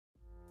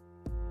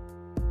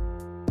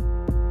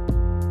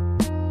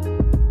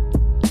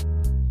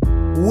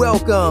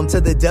Welcome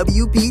to the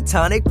WP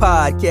Tonic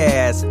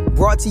Podcast,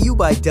 brought to you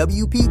by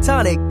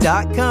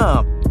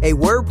WPTonic.com, a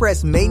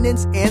WordPress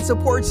maintenance and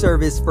support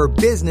service for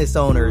business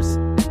owners.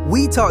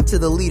 We talk to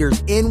the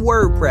leaders in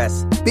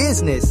WordPress,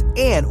 business,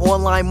 and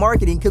online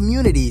marketing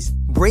communities,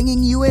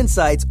 bringing you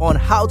insights on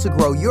how to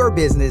grow your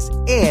business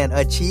and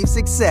achieve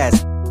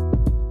success.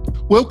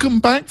 Welcome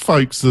back,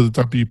 folks, to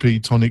the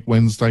WP Tonic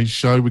Wednesday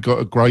show. We've got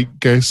a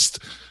great guest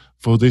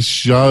for this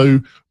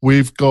show.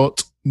 We've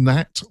got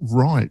Nat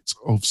Wright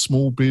of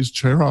Small Biz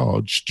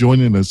Triage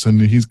joining us, and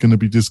he's going to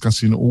be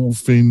discussing all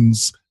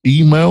things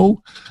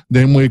email.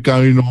 Then we're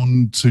going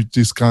on to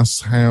discuss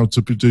how to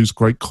produce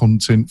great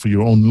content for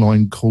your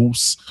online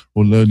course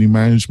or learning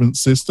management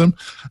system.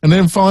 And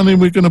then finally,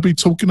 we're going to be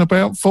talking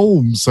about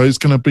forms. So it's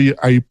going to be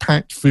a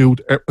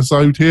packed-filled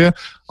episode here.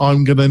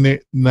 I'm going to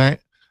let Nat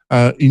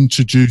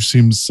introduce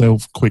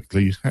himself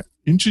quickly.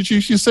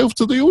 Introduce yourself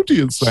to the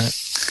audience, Nat.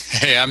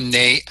 Hey, I'm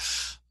Nate.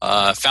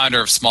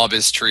 Founder of Small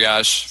Biz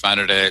Triage,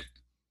 founded it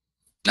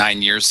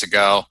 9 years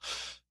ago.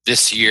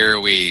 This year,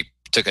 we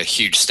took a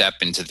huge step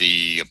into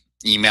the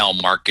email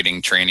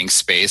marketing training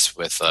space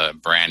with a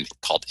brand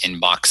called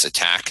Inbox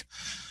Attack.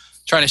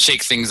 Trying to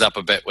shake things up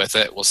a bit with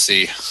it. We'll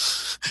see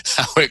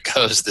how it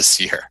goes this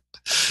year.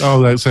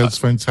 Oh, that sounds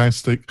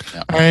fantastic.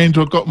 Yeah. And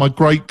I've got my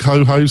great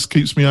co-host,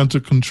 keeps me under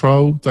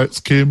control. That's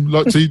Kim.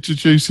 Like to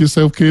introduce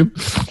yourself, Kim?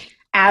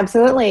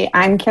 Absolutely.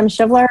 I'm Kim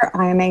Shivler.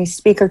 I am a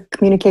speaker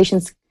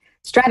communications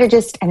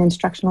strategist and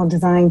instructional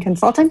design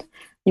consultant.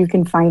 You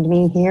can find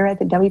me here at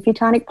the WP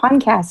Tonic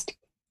Podcast,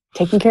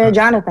 taking care of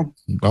Jonathan.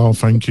 Oh,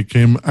 thank you,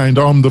 Kim. And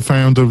I'm the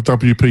founder of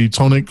WP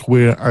Tonic.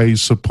 We're a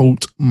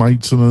support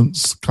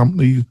maintenance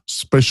company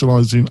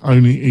specializing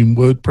only in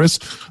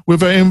WordPress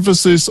with an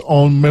emphasis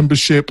on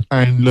membership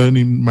and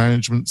learning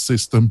management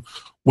system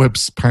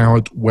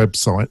web-powered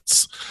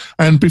websites.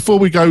 And before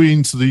we go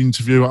into the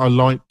interview, I'd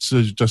like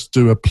to just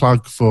do a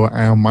plug for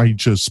our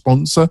major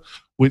sponsor,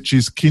 which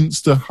is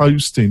Kinsta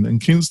Hosting. And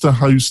Kinsta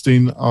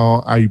Hosting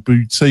are a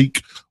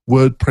boutique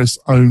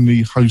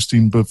WordPress-only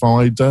hosting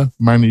provider,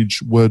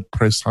 manage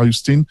WordPress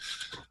hosting.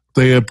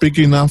 They are big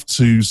enough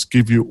to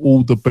give you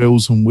all the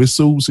bells and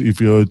whistles if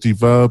you're a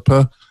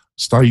developer,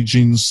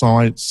 staging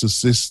sites,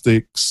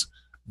 statistics,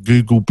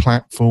 Google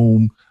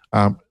platform,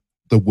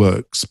 the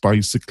works,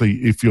 basically.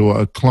 If you're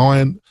a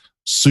client,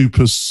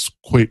 super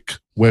quick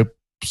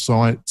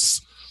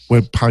websites,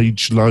 web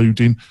page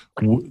loading.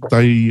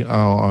 They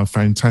are a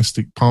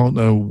fantastic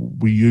partner.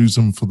 We use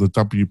them for the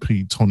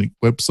WP Tonic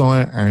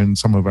website, and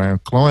some of our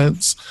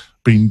clients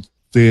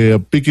they're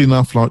big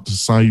enough, like to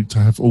say, to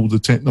have all the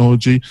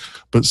technology,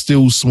 but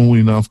still small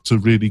enough to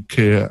really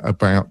care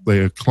about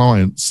their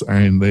clients,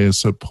 and their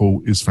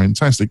support is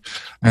fantastic.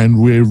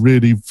 And we're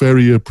really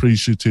very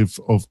appreciative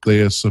of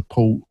their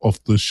support of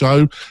the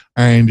show.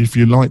 And if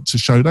you like to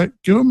show that,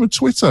 give them a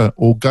Twitter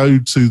or go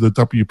to the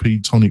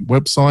WP Tonic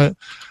website.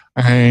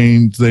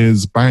 And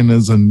there's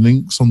banners and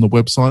links on the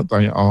website.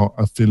 They are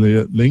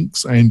affiliate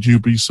links, and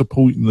you'll be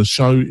supporting the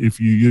show if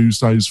you use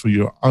those for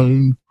your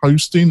own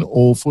hosting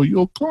or for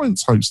your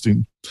client's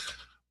hosting.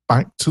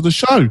 Back to the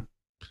show.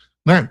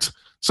 Nat,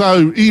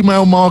 so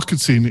email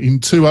marketing in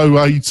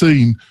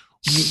 2018,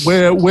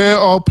 where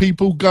are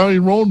people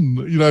going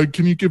wrong? You know,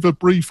 can you give a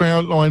brief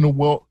outline of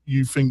what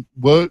you think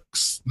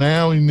works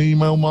now in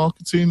email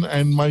marketing,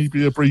 and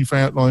maybe a brief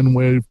outline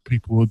where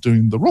people are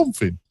doing the wrong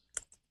thing?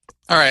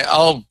 All right,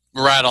 I'll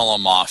rattle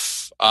them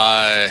off.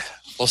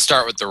 We'll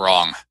start with the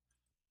wrong.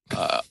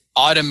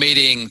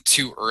 Automating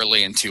too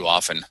early and too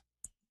often.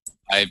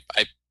 I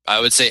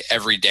would say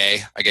every day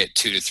I get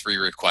 2 to 3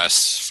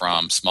 requests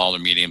from small to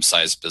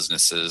medium-sized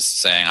businesses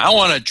saying, I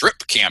want a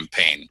drip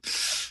campaign.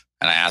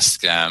 And I ask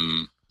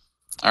them,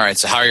 all right,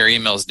 so how are your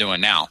emails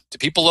doing now? Do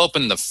people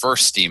open the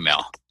first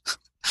email?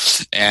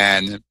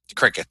 And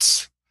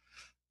crickets.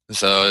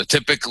 So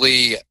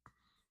typically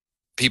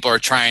people are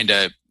trying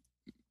to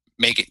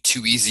make it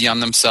too easy on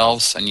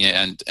themselves, and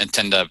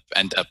tend to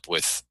end up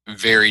with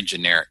very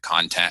generic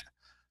content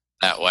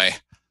that way.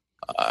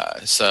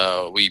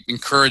 So we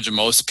encourage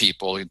most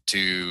people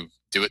to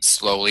do it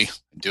slowly,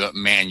 do it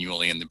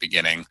manually in the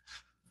beginning,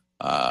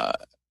 and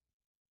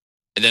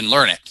then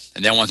learn it.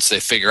 And then once they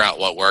figure out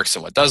what works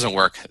and what doesn't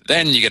work,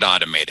 then you could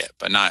automate it,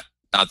 but not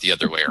the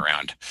other way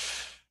around.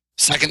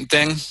 Second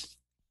thing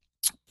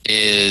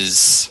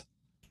is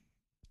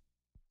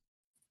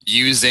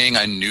using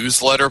a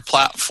newsletter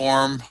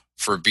platform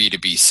for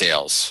B2B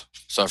sales.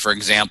 So for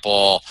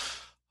example,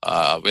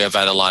 we have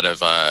had a lot of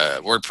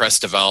WordPress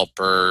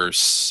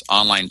developers,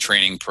 online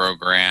training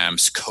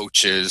programs,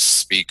 coaches,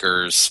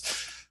 speakers.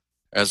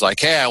 I was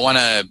like, hey, I want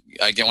to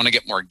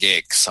get more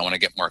gigs. I want to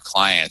get more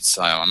clients.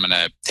 I'm going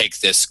to take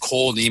this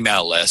cold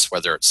email list,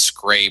 whether it's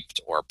scraped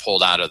or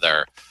pulled out of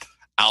their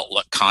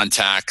Outlook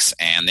contacts,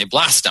 and they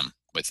blast them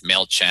with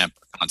MailChimp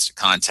or Constant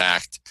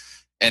Contact.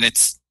 And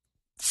it's,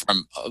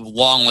 from a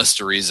long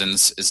list of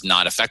reasons, is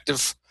not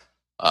effective.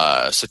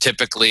 So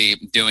typically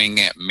doing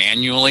it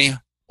manually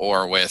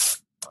or with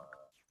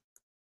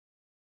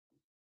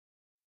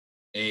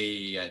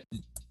a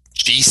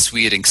G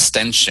Suite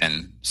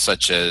extension,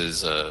 such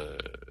as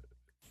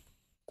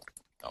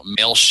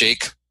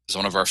Mailshake is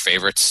one of our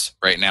favorites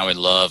right now. We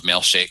love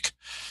Mailshake.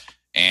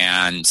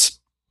 And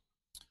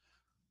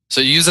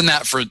so using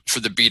that for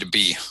the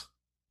B2B.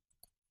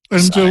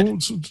 And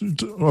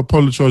I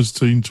apologize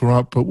to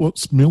interrupt, but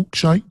what's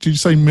Milkshake? Did you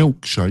say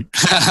Milkshake?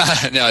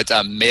 No, it's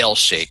a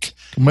Mailshake.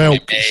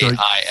 Milkshake.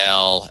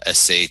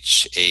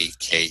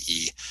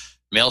 Mailshake.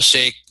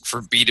 Mailshake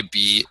for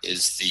B2B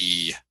is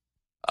the,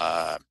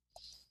 I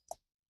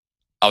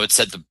would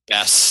say the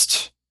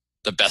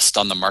best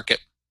on the market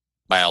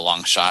by a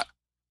long shot.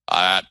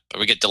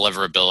 We get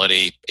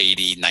deliverability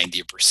 80,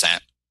 90%,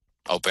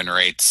 open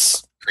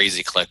rates,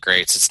 crazy click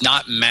rates. It's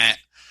not meant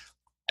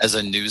as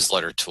a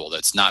newsletter tool.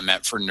 That's not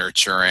meant for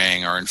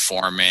nurturing or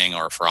informing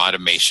or for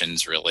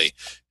automations, really.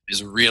 It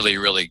is really,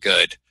 really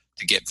good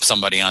to get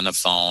somebody on the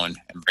phone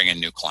and bring in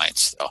new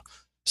clients.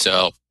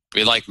 So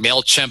we like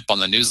MailChimp on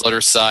the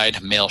newsletter side,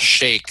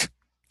 Mailshake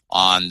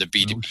on the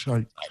B2B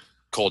side,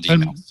 cold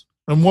emails.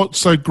 And what's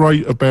so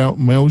great about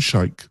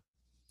Mailshake?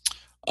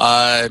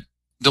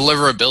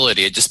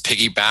 Deliverability. It just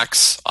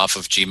piggybacks off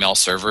of Gmail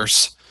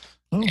servers,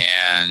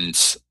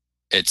 and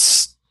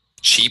it's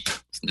cheap,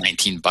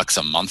 $19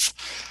 a month,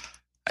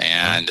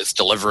 and its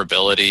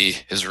deliverability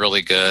is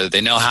really good.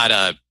 They know how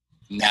to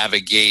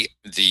navigate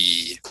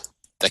the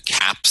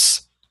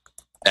caps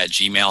that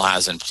Gmail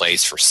has in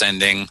place for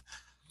sending.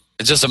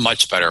 It's just a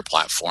much better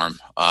platform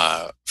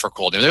for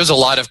cold email. There's a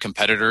lot of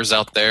competitors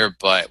out there,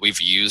 but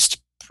we've used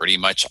pretty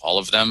much all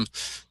of them,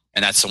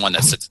 and that's the one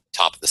that's at the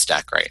top of the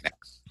stack right now.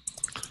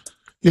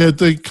 Yeah,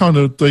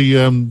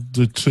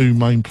 the two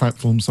main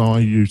platforms I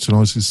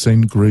utilize is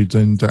SendGrid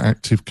and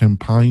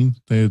ActiveCampaign.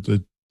 They're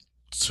the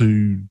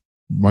two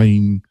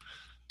main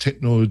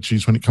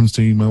technologies when it comes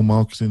to email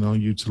marketing I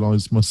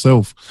utilize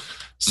myself.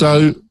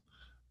 So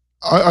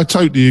I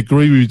totally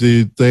agree with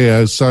you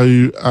there.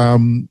 So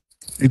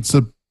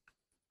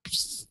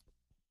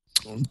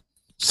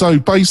so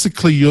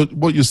basically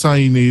what you're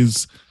saying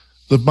is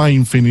the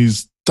main thing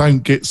is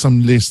don't get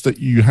some list that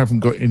you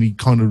haven't got any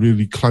kind of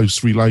really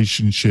close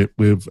relationship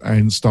with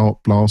and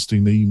start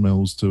blasting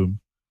emails to them.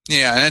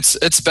 Yeah, and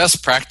it's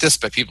best practice,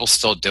 but people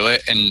still do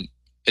it, and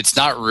it's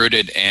not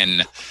rooted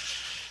in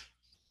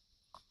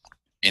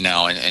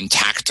in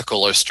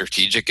tactical or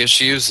strategic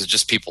issues. It's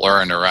just people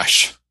are in a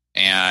rush.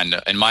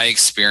 And in my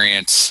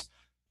experience,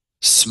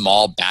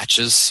 small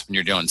batches when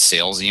you're doing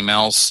sales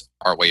emails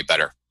are way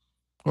better.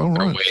 All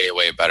right. Are way,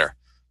 way better.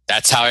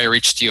 That's how I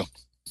reached you,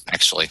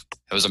 actually.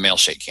 It was a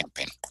Mailshake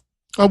campaign.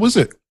 Oh, was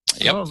it?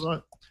 Yep. Oh,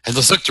 right. It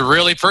just looked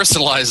really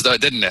personalized, though,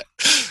 didn't it?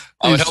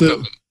 I would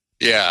hope it.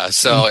 Yeah.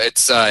 So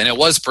it's and it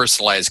was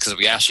personalized because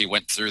we actually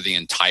went through the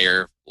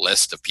entire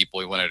list of people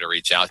we wanted to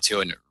reach out to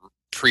and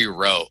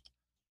pre-wrote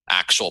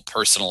actual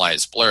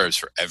personalized blurbs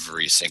for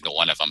every single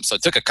one of them. So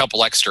it took a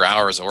couple extra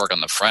hours of work on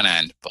the front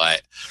end,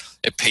 but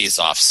it pays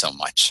off so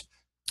much.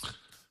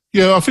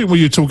 Yeah, I think what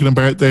you're talking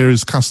about there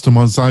is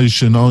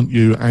customization, aren't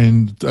you?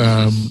 And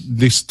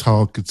list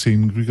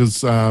targeting,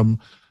 because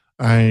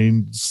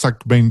and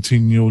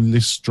segmenting your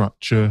list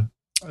structure.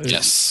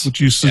 Yes.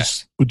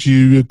 Would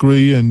you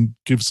agree and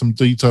give some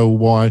detail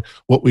why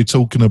what we're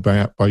talking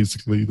about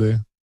basically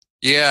there?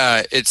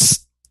 Yeah,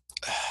 it's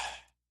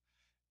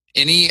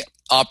any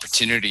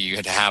opportunity you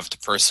have to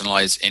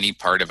personalize any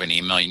part of an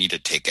email, you need to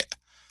take it.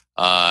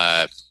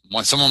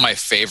 Some of my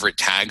favorite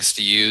tags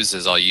to use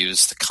is I'll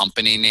use the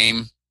company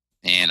name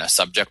and a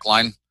subject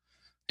line.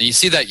 And you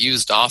see that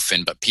used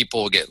often, but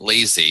people will get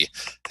lazy,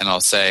 and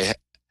I'll say,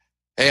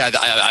 hey,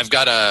 I've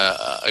got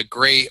a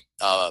great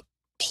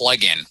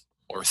plugin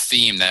or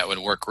theme that would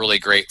work really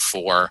great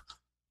for,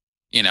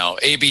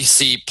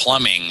 ABC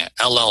Plumbing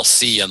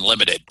LLC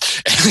Unlimited.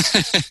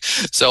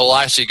 So we'll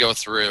actually go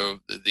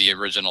through the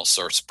original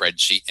source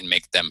spreadsheet and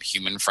make them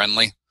human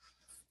friendly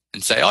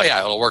and say, oh yeah,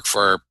 it'll work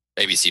for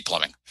ABC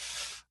Plumbing.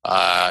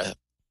 I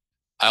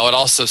would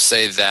also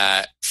say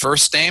that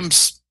first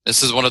names,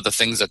 this is one of the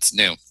things that's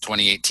new,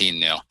 2018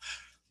 new.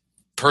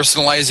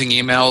 Personalizing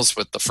emails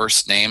with the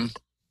first name,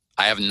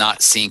 I have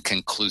not seen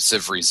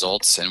conclusive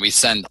results, and we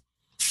send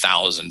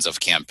thousands of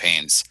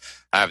campaigns.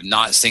 I have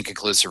not seen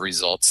conclusive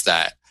results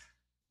that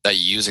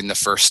using the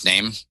first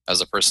name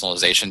as a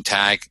personalization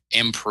tag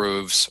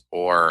improves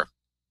or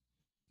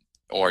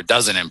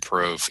doesn't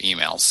improve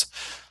emails.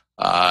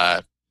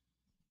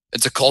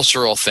 It's a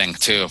cultural thing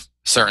too.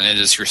 Certain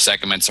industry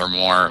segments are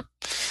more,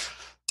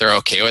 they're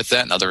okay with it,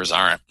 and others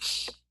aren't.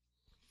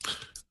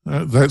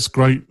 That's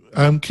great.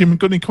 Kim,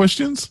 got any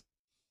questions?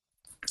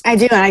 I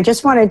do, and I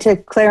just wanted to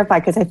clarify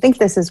because I think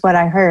this is what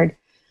I heard.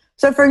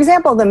 So, for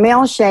example, the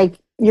Mailshake,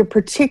 you're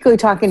particularly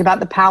talking about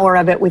the power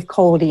of it with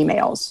cold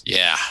emails.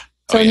 Yeah.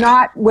 So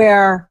not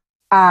where,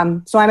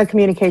 so I'm a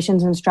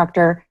communications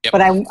instructor, yep.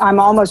 But I'm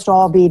almost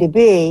all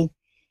B2B.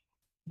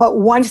 But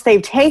once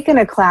they've taken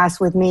a class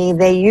with me,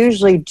 they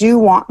usually do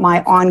want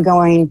my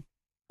ongoing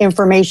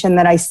information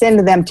that I send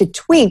to them to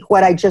tweak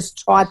what I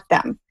just taught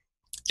them.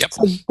 Yep.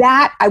 So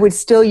that I would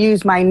still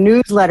use my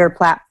newsletter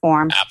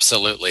platform.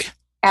 Absolutely.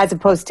 As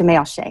opposed to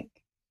Mailshake.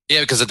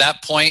 Yeah, because at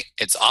that point,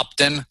 it's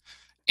opt-in,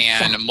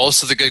 and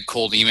most of the good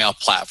cold email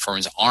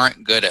platforms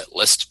aren't good at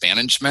list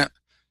management.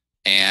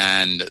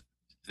 and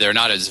they're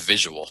not as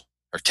visual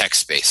or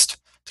text-based.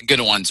 The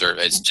good ones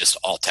is just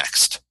all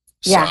text.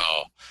 Yeah.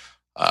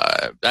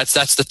 So that's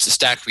the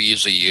stack we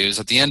usually use.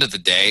 At the end of the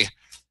day,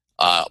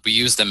 we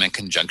use them in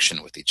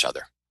conjunction with each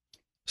other.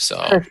 So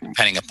Perfect.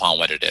 depending upon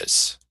what it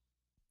is.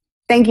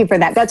 Thank you for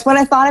that. That's what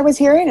I thought I was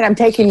hearing, and I'm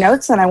taking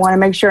notes, and I want to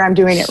make sure I'm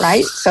doing it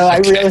right. So I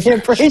really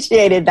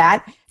appreciated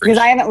that, because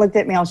I haven't looked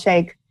at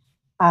Mailshake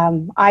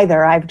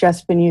either. I've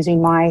just been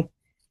using my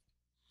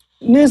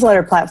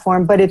newsletter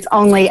platform, but it's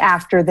only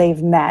after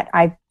they've met.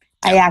 I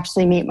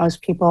actually meet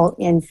most people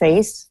in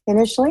face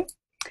initially,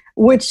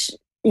 which,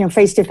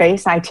 face to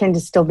face, I tend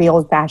to still be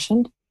old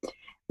fashioned,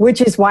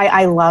 which is why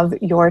I love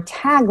your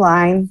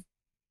tagline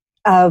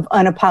of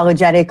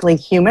unapologetically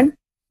human.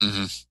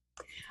 Mm-hmm.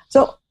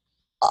 So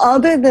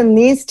other than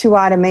these two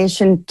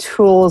automation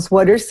tools,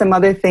 what are some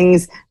other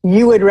things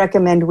you would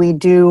recommend we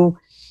do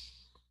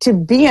to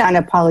be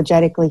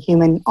unapologetically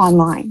human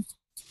online?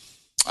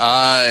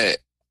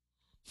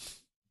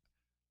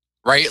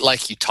 Write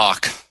like you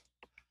talk.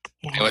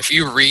 Yeah. If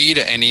you read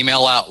an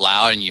email out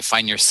loud and you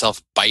find yourself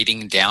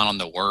biting down on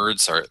the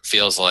words, or it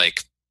feels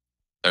like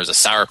there's a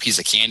sour piece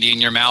of candy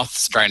in your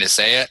mouth trying to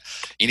say it,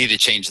 you need to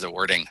change the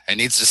wording. It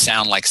needs to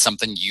sound like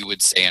something you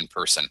would say in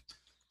person.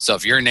 So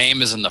if your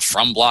name is in the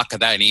from block of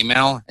that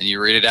email and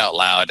you read it out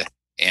loud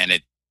and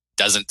it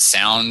doesn't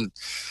sound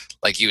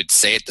like you would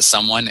say it to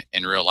someone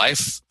in real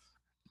life,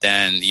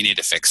 then you need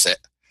to fix it.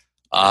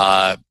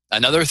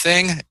 Another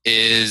thing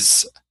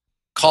is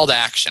call to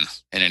action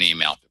in an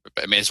email.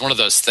 I mean, it's one of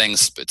those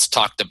things it's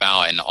talked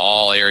about in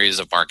all areas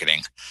of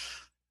marketing.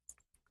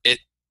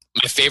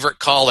 My favorite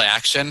call to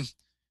action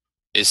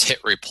is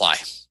hit reply.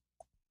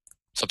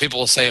 So people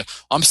will say,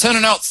 I'm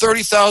sending out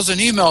 30,000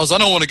 emails. I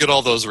don't want to get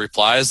all those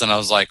replies. And I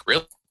was like,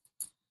 really?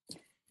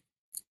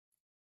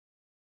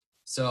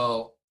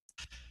 So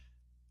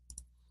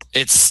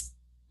it's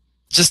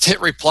just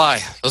hit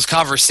reply. Those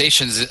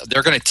conversations,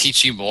 they're going to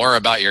teach you more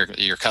about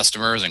your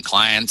customers and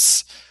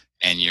clients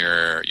and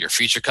your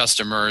future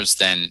customers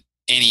than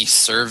any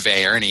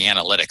survey or any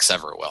analytics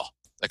ever will.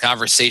 The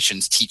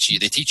conversations teach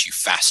you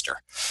faster.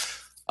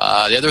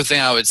 The other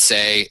thing I would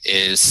say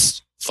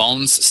is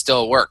phones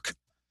still work.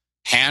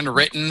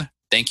 Handwritten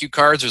thank you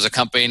cards. There's a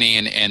company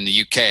in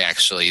the UK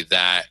actually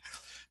that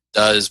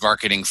does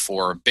marketing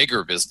for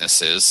bigger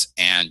businesses,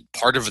 and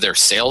part of their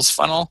sales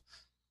funnel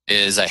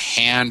is a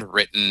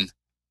handwritten,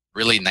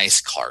 really nice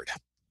card.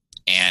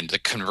 And the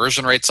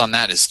conversion rates on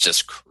that is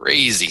just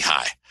crazy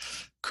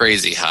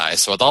high.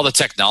 So with all the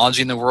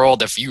technology in the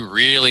world, if you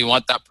really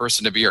want that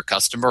person to be your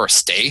customer or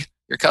stay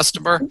your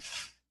customer,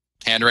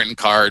 handwritten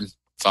card,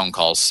 phone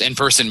calls,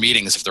 in-person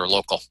meetings if they're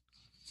local.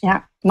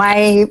 Yeah,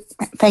 my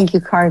thank you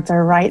cards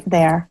are right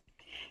there.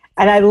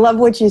 And I love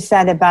what you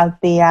said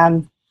about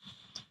the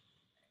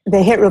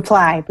hit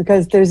reply,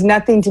 because there's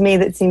nothing to me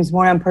that seems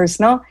more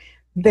impersonal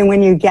than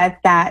when you get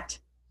that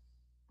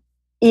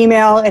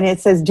email and it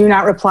says, do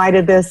not reply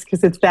to this,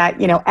 because it's that,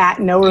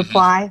 at no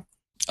reply.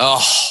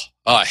 Oh,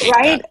 I hate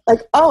right? that.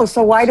 Like, oh,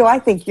 so why do I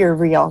think you're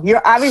real?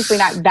 You're obviously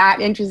not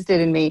that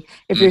interested in me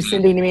if you're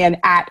sending me an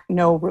at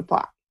no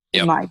reply,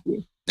 in my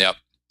view. Yep.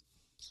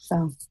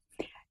 So,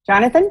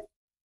 Jonathan?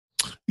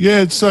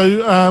 Yeah,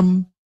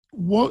 so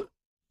what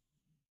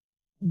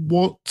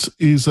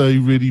is a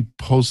really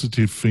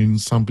positive thing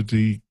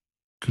somebody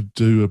could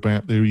do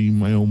about their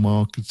email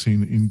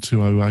marketing in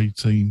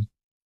 2018?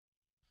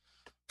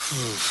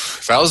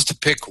 If I was to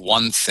pick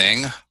one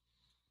thing,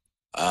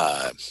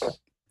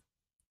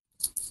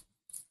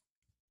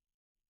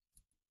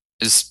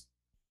 is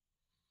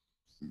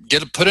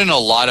put in a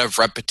lot of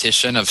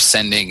repetition of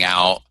sending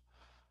out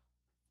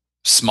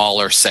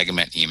smaller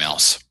segment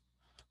emails.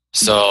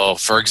 So,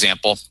 for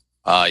example,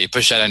 you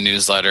push out a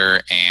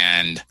newsletter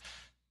and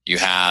you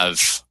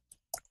have,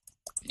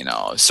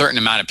 a certain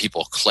amount of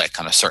people click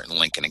on a certain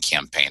link in a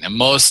campaign, and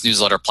most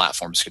newsletter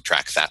platforms could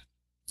track that.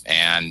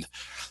 And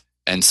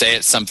say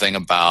it's something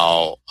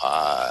about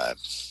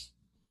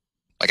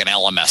like an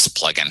LMS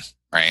plugin,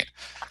 right?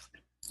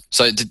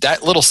 So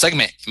that little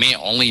segment may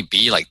only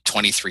be like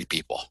 23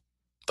 people,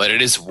 but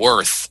it is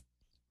worth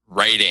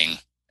writing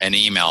an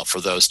email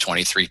for those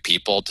 23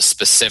 people to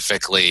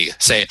specifically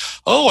say,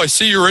 oh, I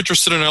see you're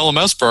interested in an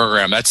LMS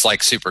program. That's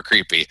like super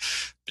creepy.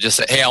 Just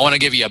say, hey, I want to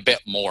give you a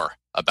bit more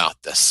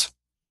about this.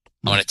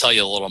 I want to tell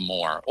you a little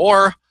more.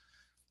 Or,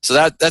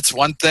 so that's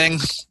one thing.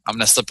 I'm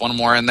going to slip one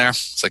more in there,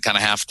 so I kind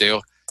of have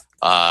to.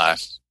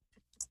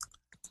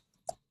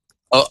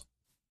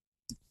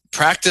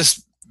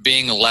 Practice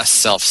being less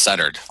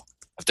self-centered.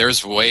 If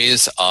there's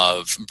ways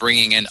of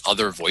bringing in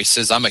other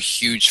voices, I'm a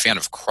huge fan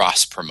of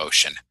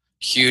cross-promotion.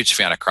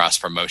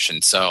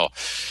 So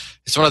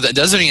it's it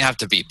doesn't even have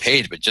to be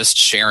paid, but just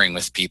sharing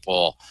with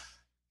people,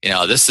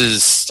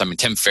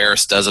 Tim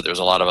Ferriss does it. There's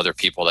a lot of other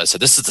people that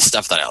said, this is the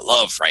stuff that I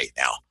love right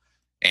now.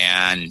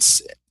 And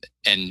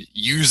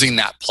using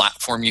that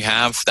platform you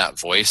have, that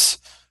voice,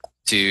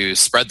 to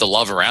spread the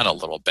love around a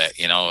little bit,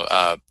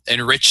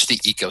 enrich the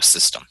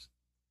ecosystem.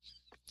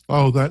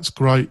 Oh, that's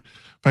great.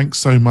 Thanks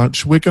so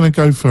much. We're going to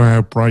go for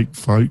our break,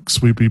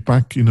 folks. We'll be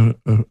back in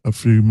a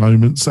few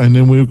moments, and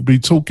then we'll be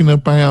talking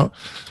about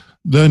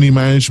learning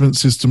management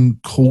system,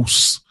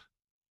 course,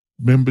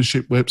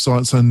 membership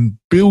websites, and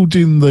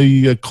building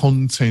the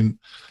content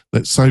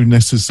that's so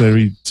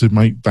necessary to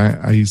make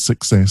that a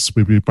success.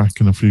 We'll be back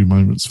in a few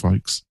moments,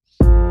 folks.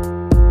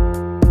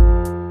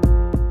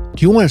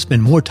 Do you want to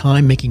spend more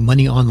time making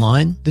money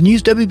online? Then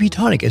use WP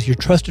Tonic as your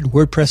trusted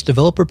WordPress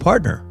developer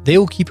partner. They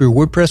will keep your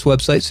WordPress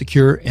website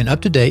secure and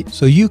up to date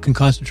so you can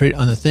concentrate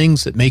on the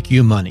things that make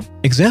you money.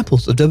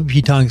 Examples of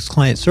WP Tonic's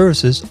client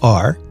services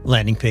are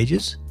landing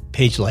pages,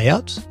 page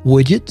layouts,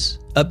 widgets,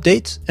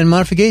 updates, and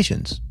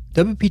modifications.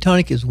 WP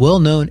Tonic is well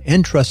known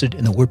and trusted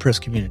in the WordPress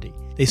community.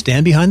 They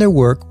stand behind their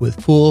work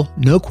with full,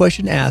 no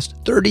question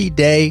asked,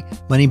 30-day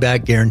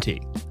money-back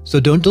guarantee. So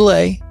don't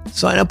delay.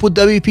 Sign up with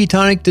WP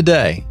Tonic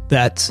today.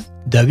 That's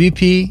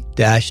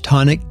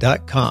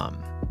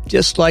WP-Tonic.com.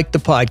 Just like the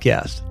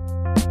podcast.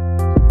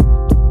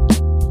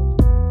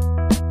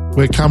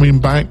 We're coming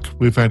back.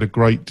 We've had a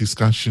great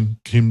discussion.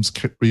 Kim's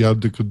kept me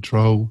under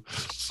control.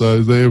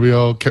 So there we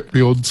are, kept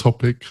me on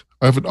topic.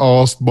 I haven't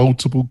asked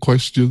multiple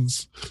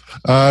questions.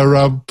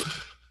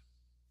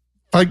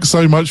 Thanks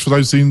so much for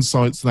those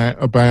insights, Nat,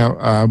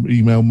 about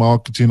email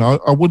marketing.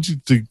 I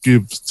wanted to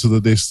give to the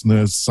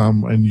listeners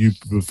some, and you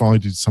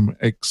provided some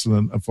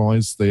excellent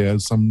advice there,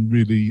 some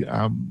really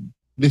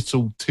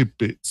little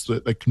tidbits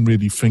that they can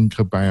really think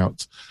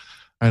about.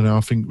 And I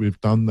think we've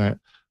done that.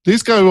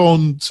 Let's go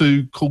on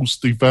to course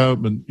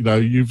development. You know,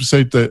 you've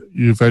said that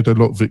you've had a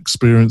lot of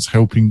experience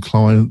helping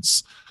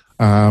clients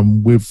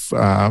with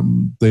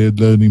their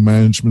learning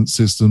management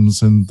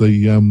systems and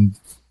the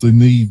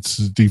need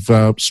to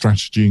develop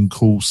strategy and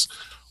course.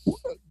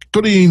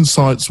 Got any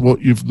insights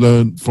what you've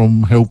learned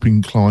from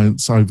helping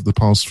clients over the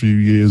past few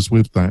years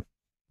with that?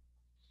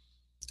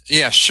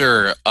 Yeah,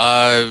 sure.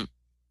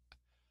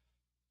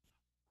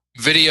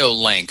 Video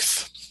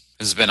length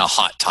has been a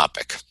hot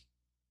topic.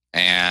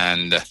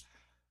 And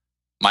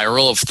my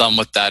rule of thumb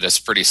with that is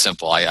pretty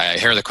simple. I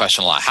hear the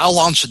question a lot, how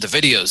long should the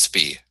videos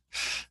be?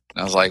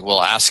 And I was like,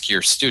 well, ask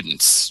your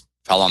students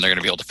how long they're going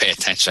to be able to pay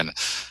attention.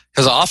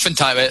 Because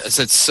oftentimes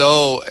it's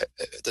so,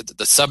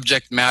 the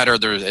subject matter,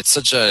 it's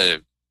such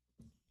a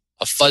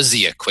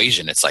fuzzy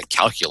equation. It's like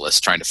calculus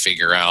trying to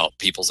figure out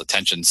people's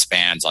attention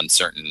spans on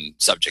certain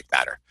subject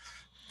matter.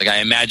 Like I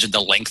imagine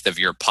the length of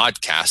your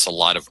podcast, a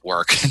lot of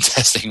work and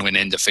testing went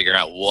in to figure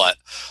out what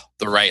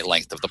the right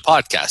length of the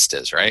podcast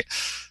is, right?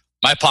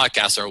 My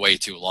podcasts are way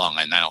too long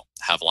and I don't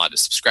have a lot of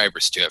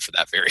subscribers to it for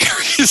that very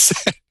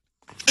reason.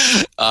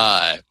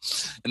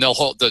 And they'll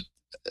hold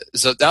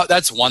so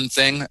that's one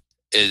thing.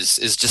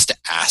 Is just to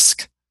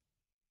ask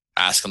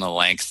on the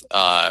length.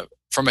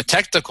 From a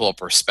technical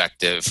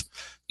perspective,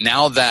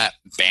 now that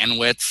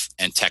bandwidth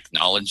and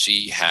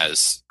technology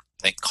has,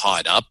 I think,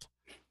 caught up,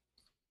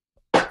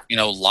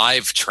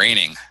 live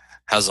training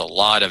has a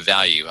lot of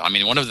value. I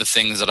mean, one of the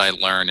things that I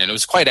learned, and it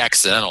was quite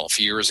accidental, a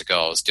few years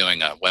ago, I was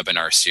doing a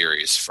webinar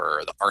series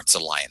for the Arts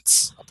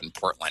Alliance up in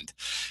Portland,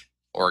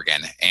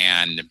 Oregon,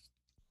 and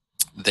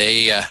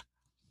they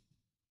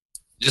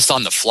just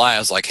on the fly, I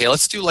was like, hey,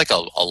 let's do like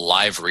a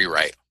live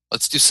rewrite.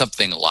 Let's do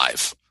something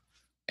live.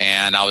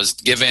 And I was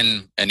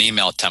given an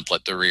email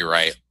template to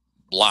rewrite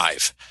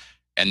live.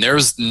 And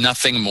there's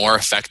nothing more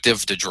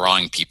effective to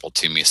drawing people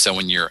to me. So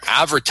when you're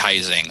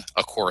advertising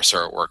a course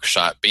or a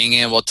workshop, being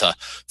able to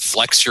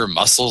flex your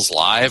muscles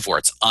live where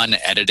it's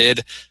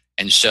unedited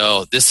and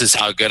show this is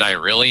how good I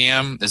really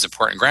am is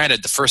important.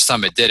 Granted, the first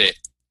time I did it,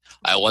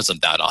 I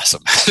wasn't that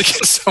awesome. I had to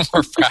get some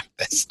more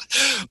practice.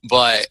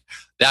 But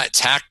that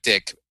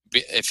tactic,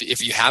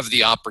 if you have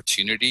the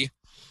opportunity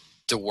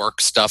to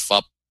work stuff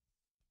up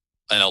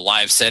in a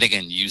live setting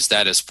and use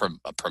that as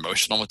a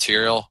promotional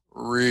material,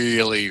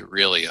 really,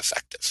 really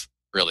effective.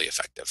 Really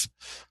effective.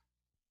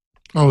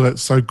 Oh,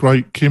 that's so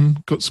great. Kim,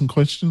 got some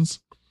questions?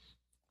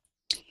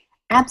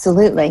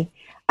 Absolutely.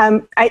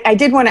 I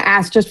did want to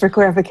ask, just for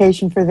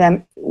clarification for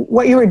them,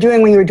 what you were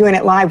doing when you were doing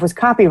it live was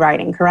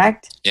copywriting,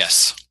 correct?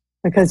 Yes.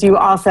 Because you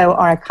also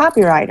are a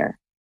copywriter.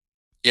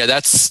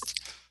 Yeah,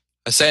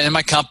 I say in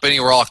my company,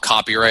 we're all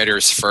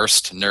copywriters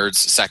first, nerds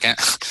second.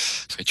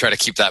 We try to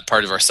keep that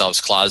part of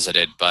ourselves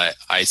closeted, but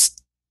I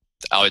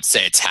would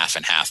say it's half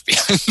and half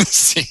behind the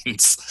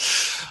scenes.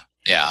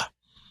 Yeah.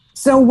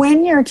 So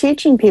when you're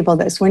teaching people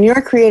this, when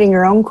you're creating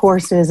your own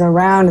courses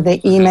around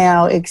the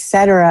email,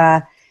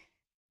 etc.,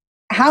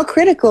 how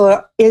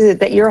critical is it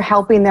that you're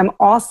helping them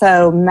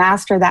also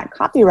master that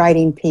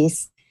copywriting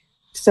piece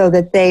so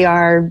that they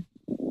are,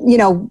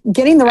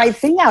 getting the right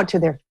thing out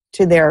to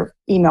their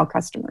email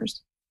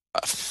customers?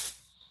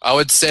 I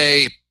would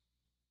say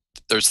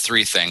there's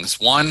three things.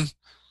 One,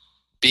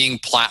 being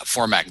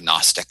platform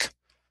agnostic.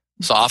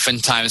 So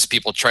oftentimes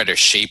people try to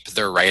shape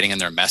their writing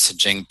and their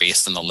messaging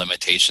based on the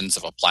limitations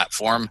of a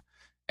platform.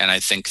 And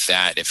I think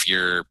that if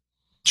you're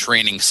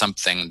training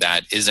something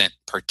that isn't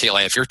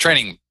particularly, if you're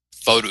training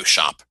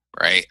Photoshop,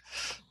 right,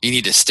 you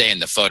need to stay in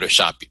the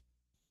Photoshop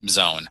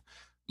zone.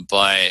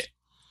 But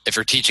if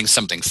you're teaching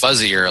something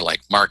fuzzier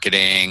like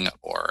marketing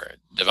or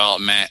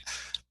development,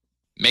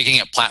 making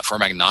it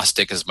platform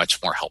agnostic is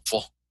much more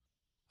helpful,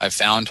 I've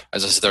found.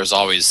 As I said, there's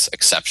always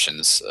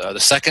exceptions. The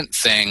second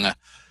thing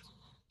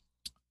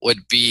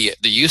would be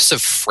the use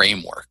of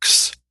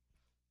frameworks.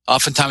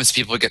 Oftentimes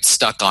people get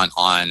stuck on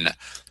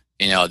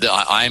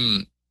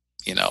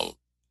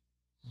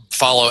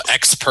follow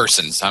X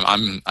persons.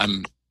 I'm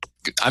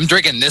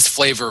drinking this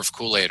flavor of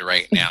Kool-Aid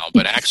right now,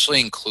 but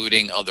actually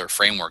including other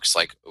frameworks.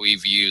 Like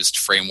we've used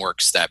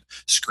frameworks that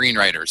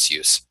screenwriters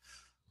use,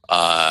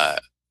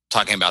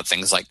 talking about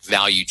things like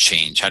value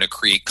change, how to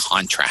create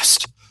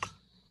contrast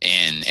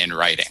in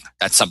writing.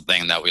 That's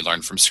something that we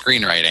learned from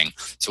screenwriting.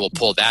 So we'll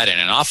pull that in,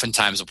 and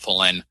oftentimes we'll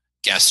pull in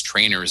guest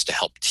trainers to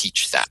help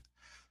teach that,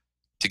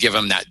 to give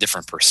them that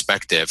different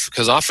perspective.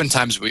 Because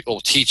oftentimes we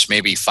will teach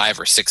maybe 5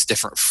 or 6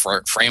 different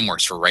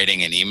frameworks for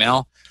writing an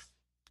email,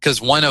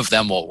 because one of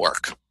them will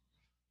work.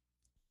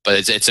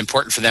 But it's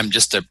important for them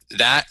just to,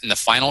 that, and the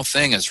final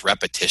thing is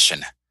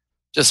repetition.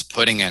 Just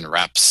putting in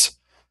reps.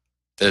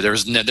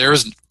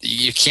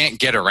 You can't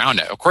get around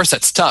it. Of course,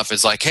 that's tough.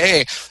 It's like,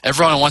 hey,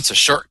 everyone wants a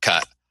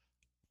shortcut.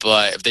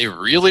 But if they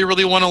really,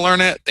 really want to learn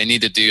it, they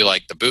need to do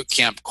like the boot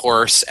camp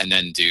course and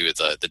then do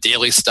the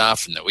daily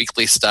stuff and the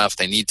weekly stuff.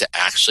 They need to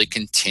actually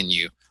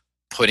continue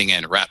putting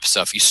in reps.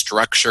 So if you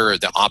structure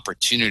the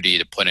opportunity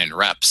to put in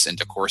reps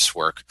into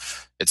coursework,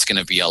 it's going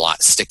to be a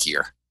lot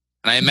stickier.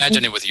 And I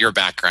imagine it with your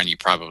background, you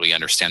probably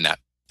understand that,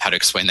 how to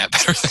explain that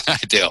better than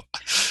I do.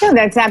 No,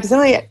 that's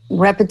absolutely it.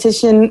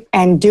 Repetition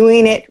and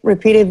doing it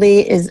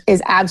repeatedly is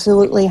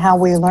absolutely how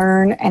we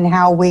learn and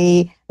how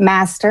we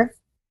master.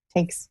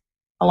 Takes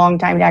a long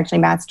time to actually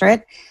master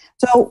it.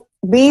 So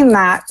being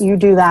that you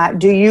do that,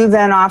 do you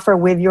then offer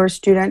with your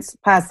students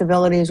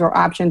possibilities or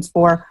options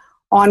for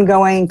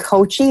ongoing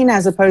coaching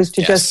as opposed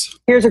to just,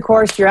 here's a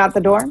course, you're out the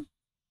door?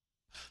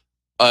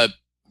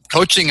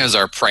 Coaching is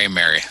our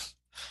primary.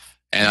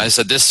 And I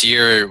said this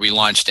year we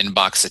launched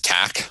Inbox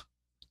Attack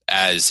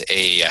as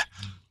a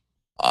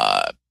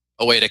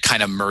way to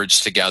kind of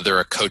merge together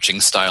a coaching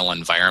style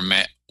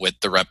environment with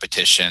the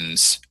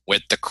repetitions,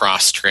 with the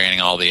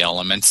cross-training, all the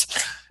elements.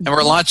 And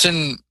we're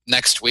launching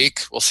next week.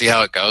 We'll see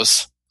how it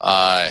goes.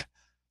 And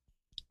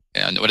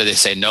what do they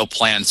say? No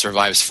plan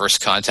survives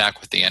first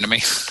contact with the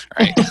enemy,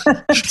 right?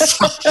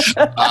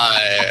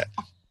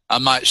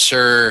 I'm not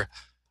sure.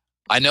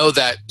 I know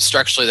that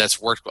structurally that's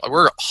worked.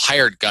 We're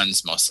hired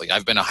guns mostly.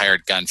 I've been a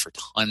hired gun for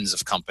tons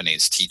of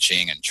companies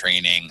teaching and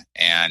training.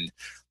 And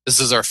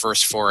this is our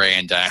first foray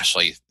into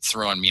actually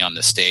throwing me on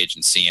the stage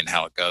and seeing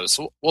how it goes.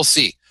 So we'll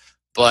see.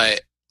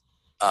 But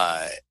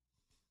I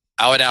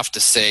would have to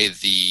say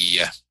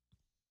the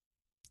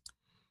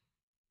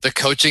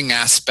coaching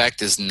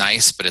aspect is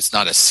nice, but it's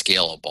not as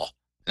scalable.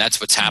 And that's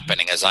what's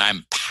happening, is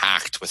I'm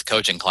packed with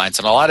coaching clients.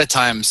 And a lot of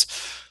times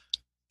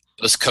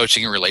those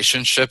coaching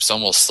relationships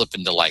almost slip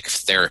into like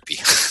therapy.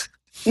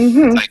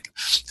 Mm-hmm. Like,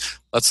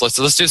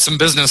 let's do some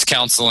business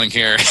counseling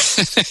here.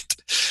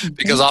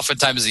 Because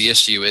oftentimes the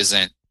issue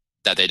isn't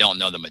that they don't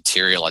know the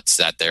material, it's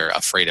that they're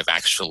afraid of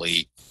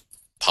actually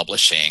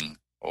publishing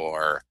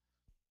or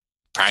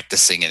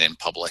practicing it in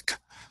public.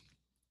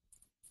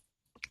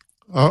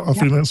 I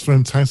think that's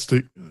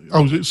fantastic.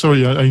 Oh,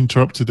 sorry, I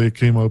interrupted there,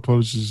 Kim. My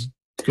apologies.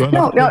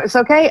 No, it's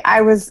okay.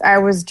 I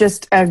was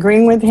just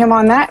agreeing with him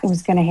on that. I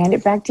was going to hand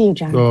it back to you,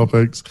 John. Oh,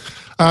 thanks.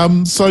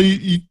 So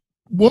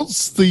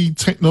what's the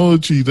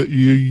technology that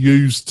you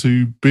use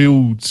to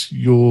build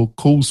your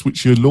course,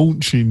 which you're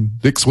launching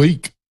next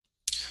week?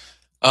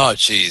 Oh,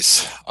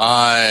 geez.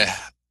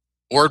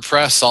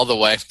 WordPress all the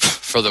way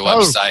for the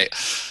website.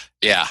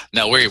 Yeah.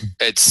 No,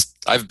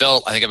 I've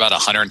built, I think, about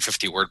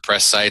 150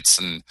 WordPress sites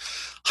and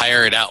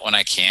hire it out when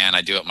I can.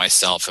 I do it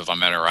myself if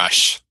I'm in a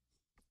rush.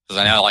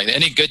 Because I know, like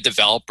any good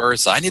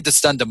developers, I need this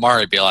done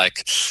tomorrow. I'd be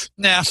like,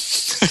 nah,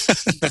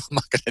 I'm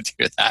not going to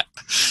do that.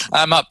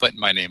 I'm not putting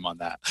my name on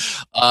that.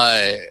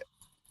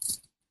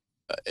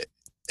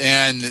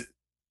 And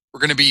we're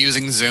going to be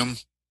using Zoom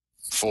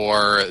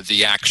for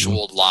the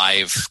actual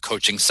live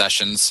coaching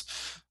sessions.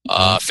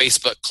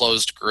 Facebook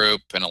closed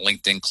group and a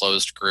LinkedIn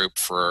closed group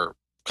for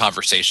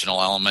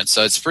conversational elements.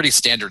 So it's pretty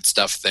standard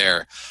stuff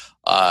there.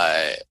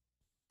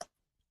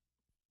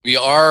 We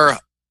are,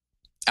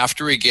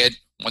 after we get,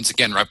 once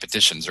again,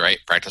 repetitions, right?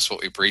 Practice what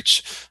we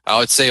preach. I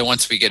would say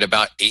once we get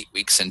about 8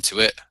 weeks into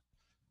it,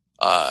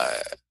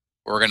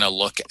 we're going to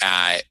look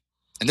at,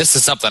 and this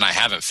is something I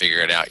haven't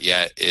figured out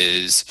yet,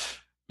 is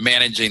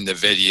managing the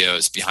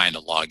videos behind a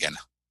login.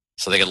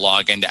 So they can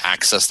log in to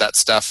access that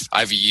stuff.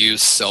 I've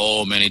used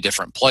so many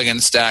different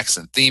plugin stacks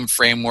and theme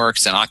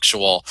frameworks and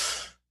actual,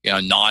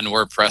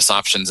 non-WordPress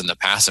options in the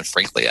past, and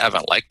frankly, I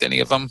haven't liked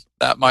any of them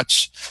that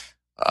much.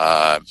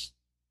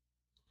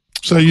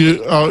 So are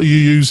you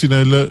using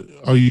a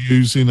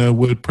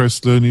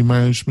WordPress learning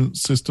management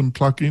system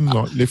plugin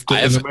like Lift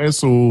It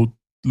LMS or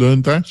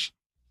LearnDash?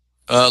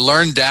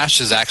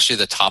 LearnDash is actually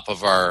the top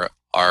of our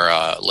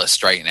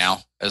list right now,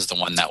 as the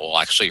one that will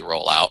actually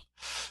roll out.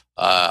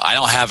 I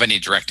don't have any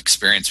direct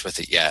experience with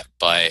it yet,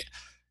 but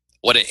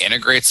what it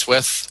integrates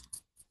with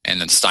and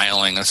then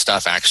styling and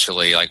stuff,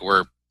 actually, like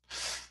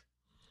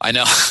I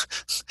know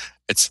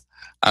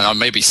I don't know,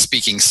 maybe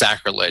speaking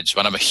sacrilege,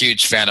 but I'm a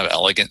huge fan of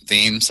elegant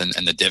themes and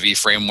the Divi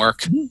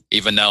framework,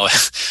 even though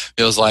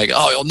it was like,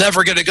 oh, you'll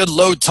never get a good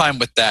load time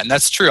with that. And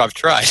that's true. I've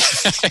tried.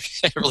 I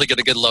can't really get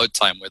a good load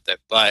time with it.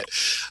 But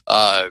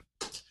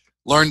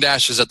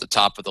LearnDash is at the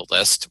top of the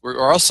list.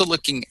 We're also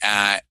looking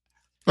at...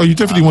 Oh, you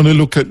definitely want to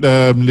look at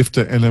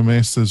Lifter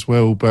LMS as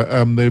well, but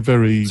they're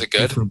very... Is it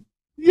good? Different.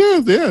 Yeah,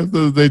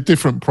 they're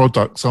different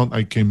products, aren't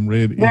they, Kim?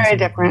 Really, very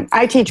different.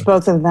 I teach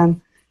both of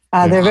them.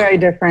 They're very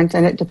different,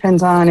 and it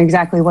depends on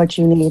exactly what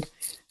you need.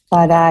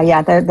 But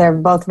they're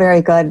both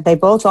very good. They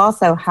both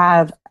also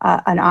have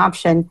an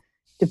option,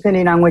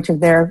 depending on which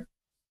of their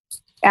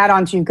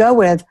add-ons you go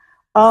with,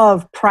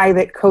 of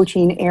private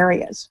coaching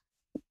areas.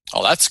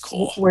 Oh, that's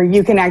cool. Where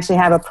you can actually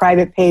have a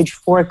private page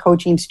for a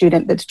coaching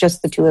student that's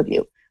just the two of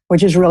you,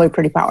 which is really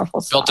pretty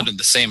powerful stuff. Built it in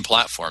the same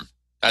platform.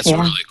 That's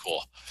really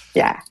cool.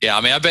 Yeah. Yeah,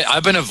 I mean,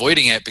 I've been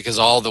avoiding it because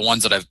all the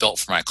ones that I've built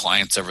for my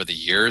clients over the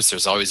years,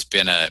 there's always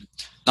been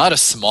not a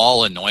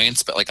small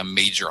annoyance, but like a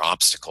major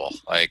obstacle.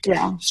 Like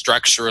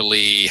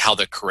structurally, how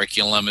the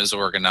curriculum is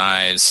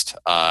organized,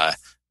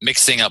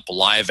 mixing up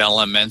live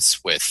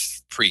elements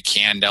with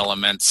pre-canned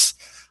elements.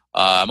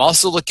 I'm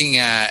also looking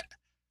at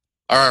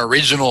our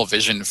original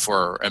vision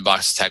for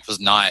Inbox Tech was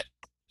not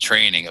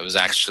training. It was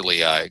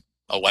actually a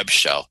web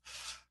show.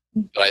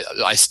 But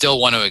I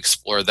still want to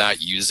explore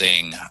that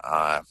using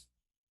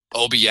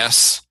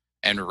OBS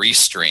and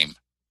Restream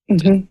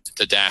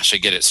to Dash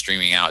and get it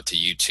streaming out to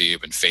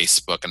YouTube and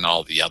Facebook and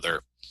all the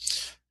other.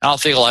 I don't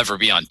think I'll ever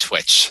be on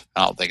Twitch.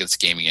 I don't think it's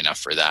gaming enough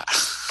for that.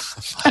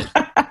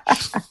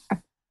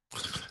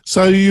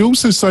 So you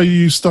also say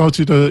you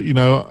started a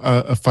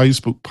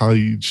Facebook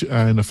page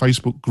and a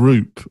Facebook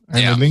group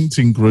and a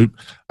LinkedIn group.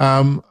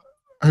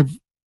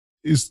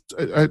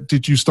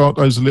 Did you start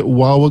those a little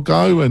while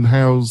ago? And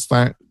how's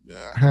that?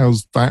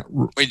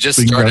 We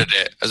just started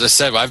it. As I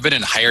said, I've been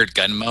in hired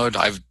gun mode.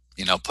 I've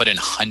put in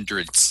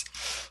hundreds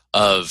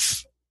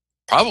of,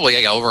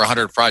 probably over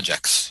 100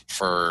 projects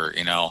for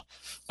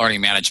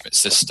learning management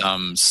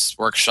systems,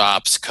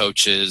 workshops,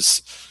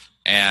 coaches.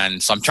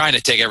 And so I'm trying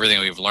to take everything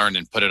we've learned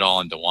and put it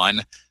all into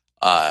one.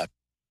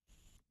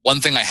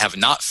 One thing I have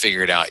not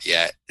figured out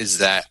yet is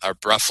that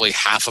roughly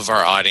half of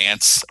our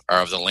audience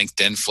are of the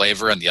LinkedIn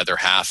flavor and the other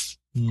half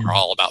are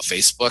all about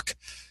Facebook,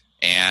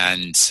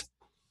 and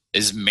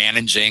is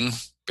managing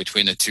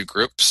between the two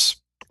groups.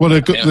 Well,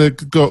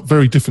 they've got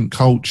very different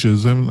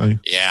cultures, haven't they?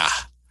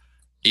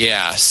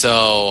 Yeah.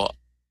 So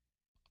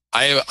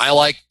I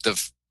like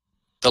the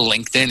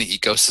LinkedIn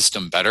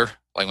ecosystem better.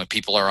 Like when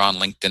people are on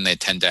LinkedIn, they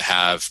tend to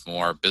have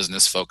more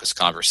business-focused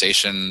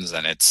conversations,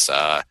 and it's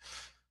a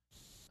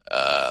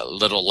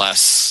little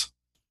less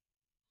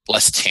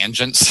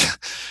tangents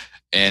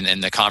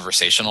in the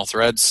conversational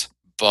threads.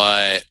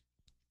 But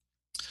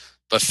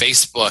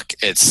Facebook,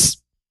 it's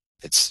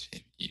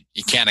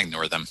you can't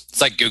ignore them.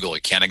 It's like Google.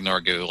 You can't ignore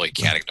Google. You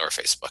can't ignore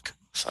Facebook.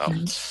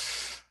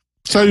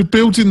 So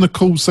building the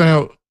course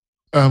out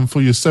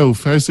for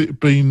yourself, has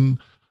it been?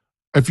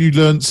 Have you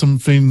learned some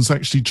things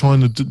actually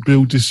trying to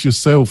build this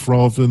yourself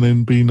rather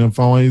than being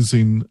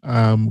advising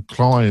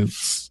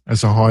clients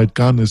as a hired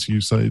gun, as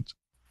you said?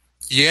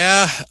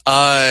 Yeah,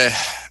 I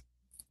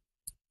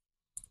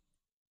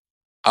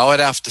would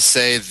have to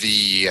say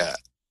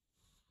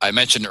I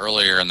mentioned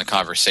earlier in the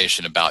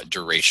conversation about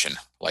duration,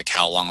 like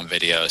how long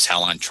videos,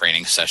 how long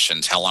training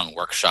sessions, how long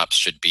workshops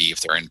should be,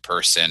 if they're in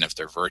person, if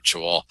they're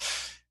virtual.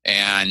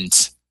 And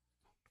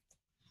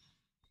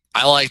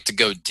I like to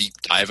go deep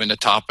dive into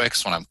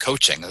topics when I'm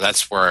coaching.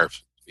 That's where,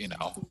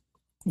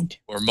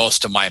 where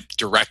most of my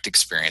direct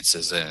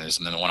experiences is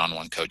in the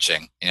one-on-one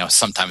coaching,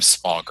 sometimes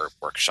small group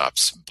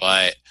workshops.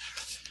 But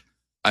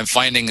I'm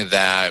finding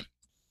that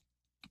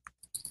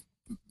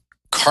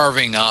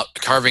carving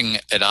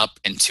it up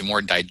into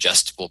more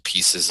digestible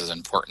pieces is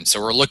important.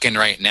 So we're looking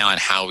right now at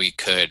how we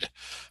could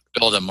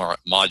build them more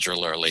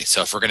modularly.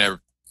 So if we're going to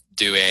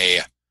do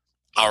a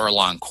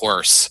hour-long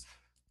course,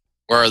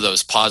 where are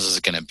those pauses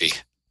going to be?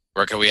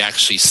 Where can we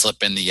actually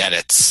slip in the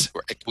edits?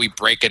 We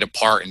break it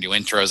apart and do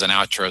intros and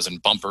outros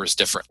and bumpers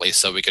differently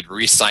so we could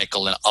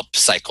recycle and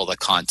upcycle the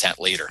content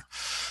later.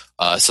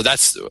 So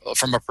that's,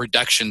 from a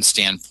production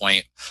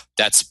standpoint,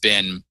 that's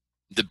been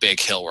the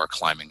big hill we're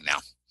climbing now.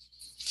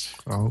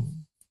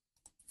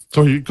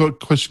 So you got a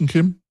question,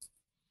 Kim?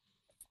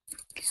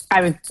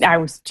 I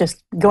was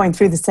just going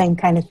through the same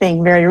kind of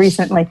thing very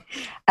recently.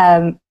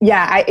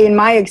 In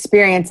my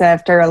experience,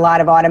 after a lot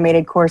of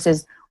automated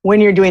courses, when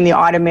you're doing the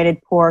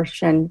automated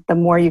portion, the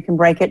more you can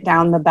break it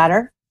down, the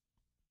better.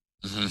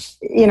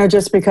 Mm-hmm.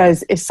 Just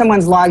because if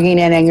someone's logging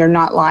in and you're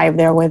not live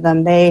there with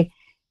them, they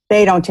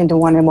don't tend to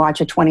want to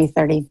watch a 20,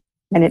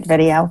 30-minute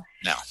video.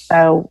 No.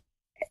 So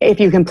if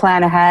you can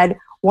plan ahead.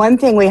 One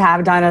thing we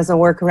have done as a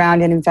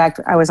workaround, and in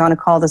fact, I was on a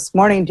call this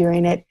morning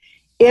doing it,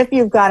 if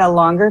you've got a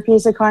longer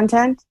piece of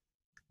content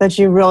that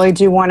you really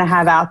do want to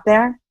have out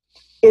there,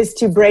 is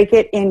to break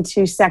it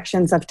into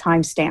sections of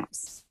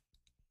timestamps.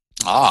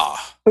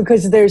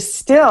 Because there's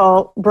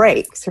still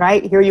breaks,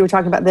 right? Here you were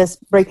talking about this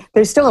break.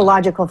 There's still a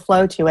logical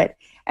flow to it.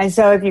 And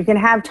so if you can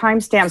have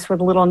timestamps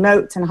with little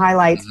notes and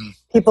highlights,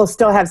 people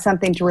still have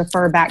something to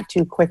refer back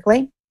to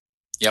quickly.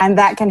 Yep. And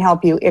that can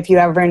help you if you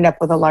ever end up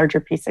with a larger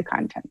piece of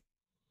content.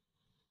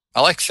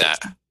 I like that.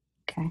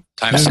 Okay.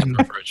 Timestamp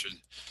approach.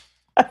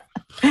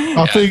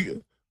 I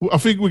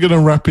think we're going to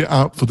wrap it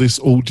up for this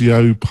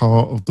audio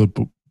part of the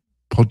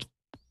pod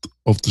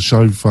of the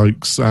show,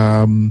 folks.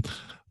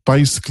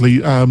 Basically,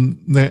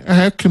 now,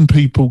 how can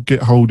people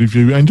get hold of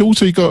you? And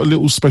also, you got a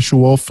little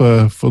special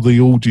offer for the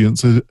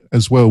audience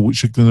as well,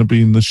 which are going to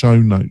be in the show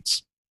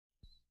notes.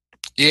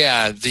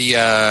 Yeah,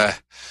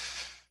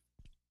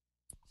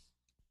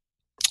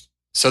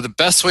 so the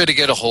best way to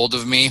get a hold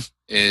of me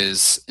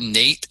is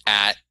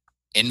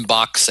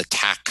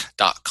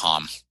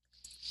Nate@inboxattack.com.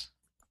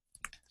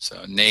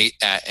 So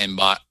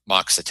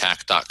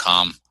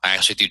Nate@inboxattack.com. I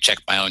actually do check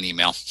my own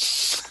email.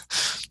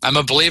 I'm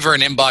a believer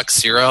in Inbox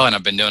Zero, and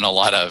I've been doing a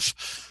lot of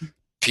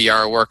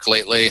PR work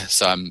lately,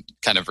 so I'm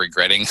kind of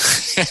regretting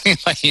getting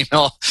my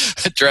email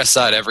address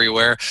out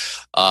everywhere.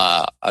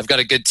 I've got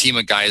a good team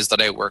of guys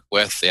that I work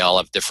with. They all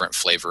have different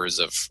flavors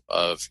of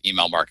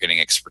email marketing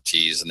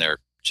expertise, and they're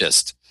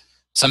just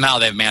somehow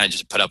they've managed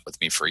to put up with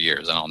me for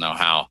years. I don't know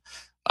how.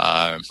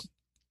 And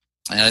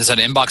as I said,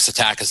 Inbox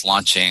Attack is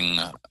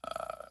launching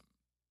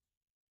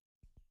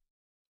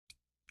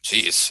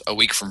a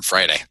week from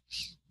Friday,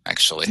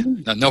 actually.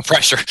 No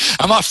pressure.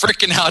 I'm not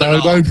freaking out at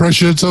all. No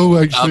pressure at all,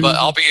 actually. But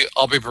I'll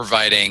be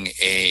providing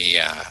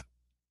a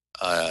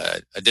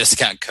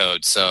discount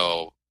code,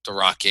 so to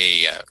rock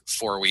a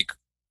 4-week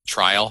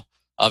trial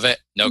of it.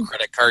 No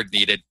credit card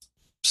needed.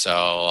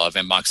 So of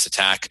Inbox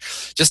Attack,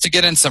 just to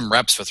get in some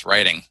reps with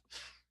writing.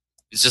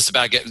 It's just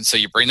about so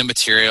you bring the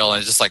material, and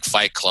it's just like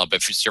Fight Club.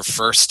 If it's your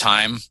first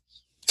time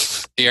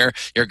here,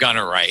 you're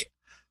gonna write.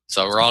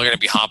 So we're all going to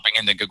be hopping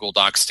into Google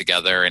Docs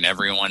together, and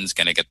everyone's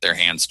going to get their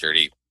hands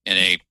dirty in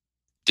a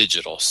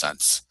digital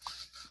sense.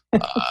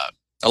 A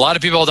lot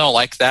of people don't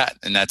like that,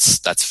 and that's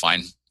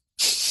fine.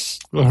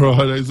 All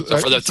right. So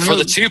for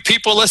the 2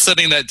 people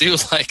listening that do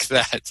like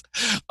that,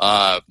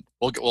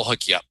 we'll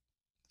hook you up.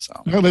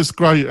 So that's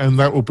great, and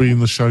that will be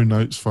in the show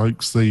notes,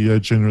 folks. The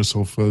generous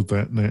offer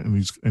that Nat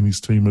and his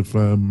team have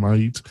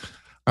made.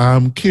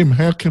 Kim,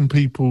 how can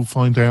people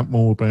find out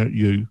more about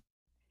you?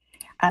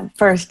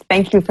 First,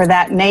 thank you for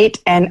that, Nate.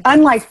 And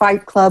unlike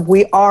Fight Club,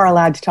 we are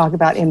allowed to talk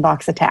about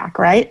Inbox Attack,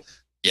 right?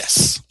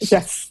 Yes.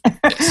 Yes.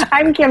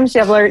 I'm Kim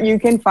Shivler. You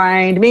can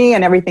find me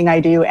and everything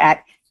I do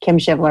at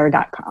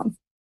kimshivler.com.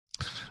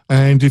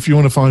 And if you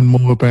want to find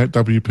more about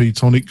WP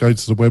Tonic, go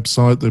to the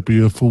website. There'll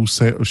be a full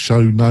set of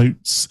show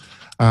notes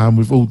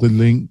with all the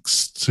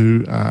links to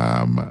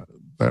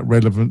that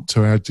relevant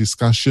to our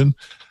discussion.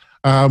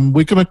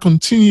 We're going to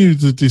continue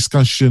the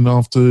discussion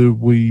after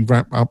we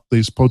wrap up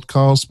this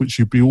podcast, which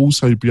you'll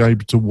also be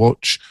able to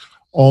watch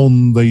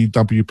on the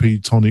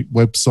WP Tonic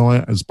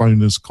website as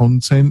bonus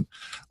content,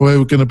 where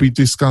we're going to be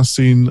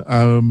discussing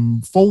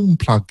form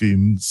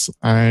plugins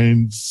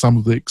and some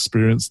of the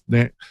experience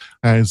Net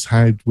has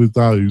had with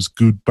those,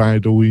 good,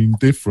 bad, or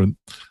indifferent.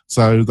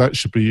 So that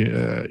should be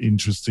an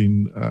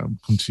interesting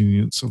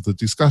continuance of the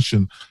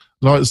discussion.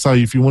 Like I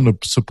say, if you want to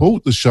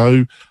support the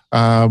show,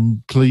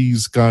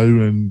 please go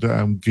and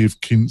give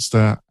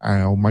Kinsta,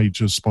 our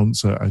major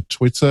sponsor, a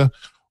Twitter,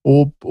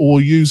 or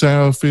use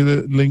our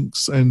affiliate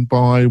links and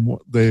buy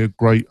their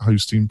great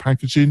hosting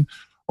packaging.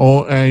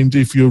 And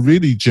if you're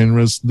really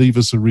generous, leave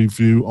us a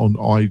review on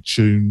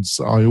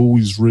iTunes. I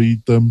always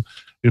read them.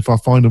 If I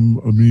find them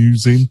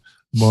amusing,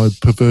 my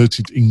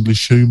perverted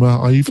English humour,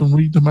 I even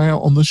read them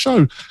out on the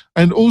show.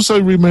 And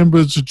also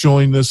remember to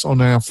join us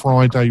on our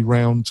Friday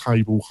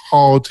roundtable,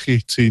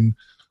 hard-hitting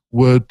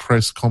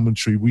WordPress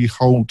commentary. We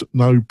hold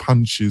no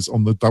punches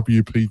on the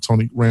WP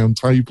Tonic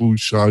Roundtable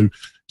show.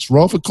 It's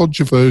rather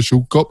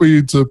controversial, got me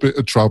into a bit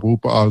of trouble,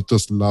 but I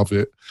just love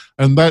it.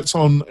 And that's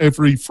on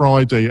every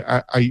Friday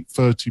at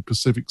 8:30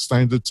 Pacific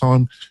Standard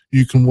Time.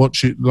 You can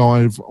watch it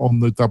live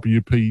on the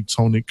WP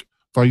Tonic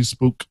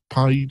Facebook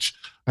page.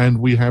 And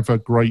we have a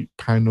great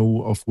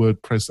panel of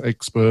WordPress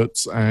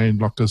experts. And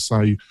like I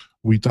say,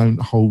 we don't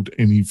hold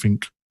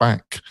anything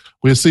back.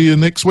 We'll see you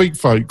next week,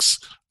 folks,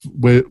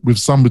 with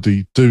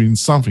somebody doing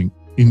something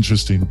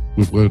interesting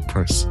with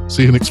WordPress.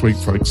 See you next week,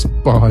 folks.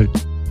 Bye.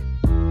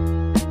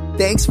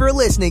 Thanks for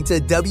listening to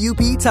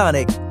WP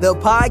Tonic, the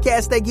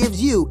podcast that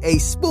gives you a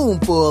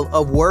spoonful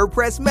of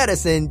WordPress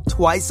medicine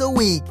twice a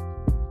week.